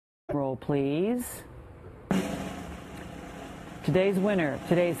Roll, please. Today's winner,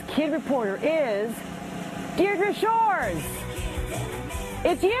 today's kid reporter is Deidra Shores.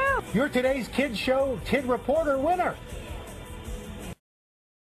 It's you. You're today's Kid Show Kid Reporter winner.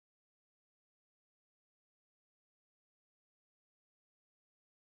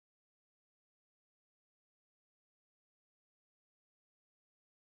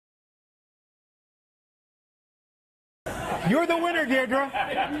 You're the winner, Deidra.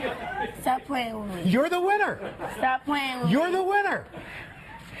 Stop playing with me. You're the winner. Stop playing with me. You're the winner.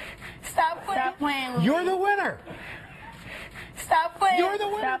 Stop playing with me. You're the winner. Stop playing. You're the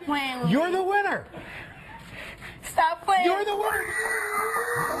winner. Stop playing with me. You're the winner. Stop playing. You're the winner.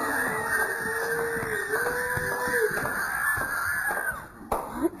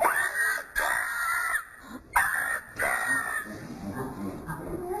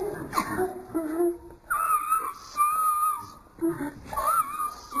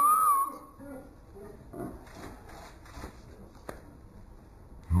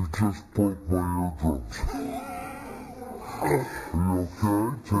 You just broke my eardrums. Are you okay?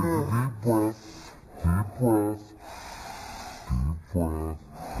 Take a deep breath. Deep breath. Deep breath.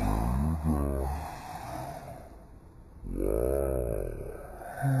 There you go. Wow.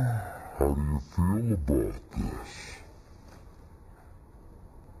 How do you feel about this?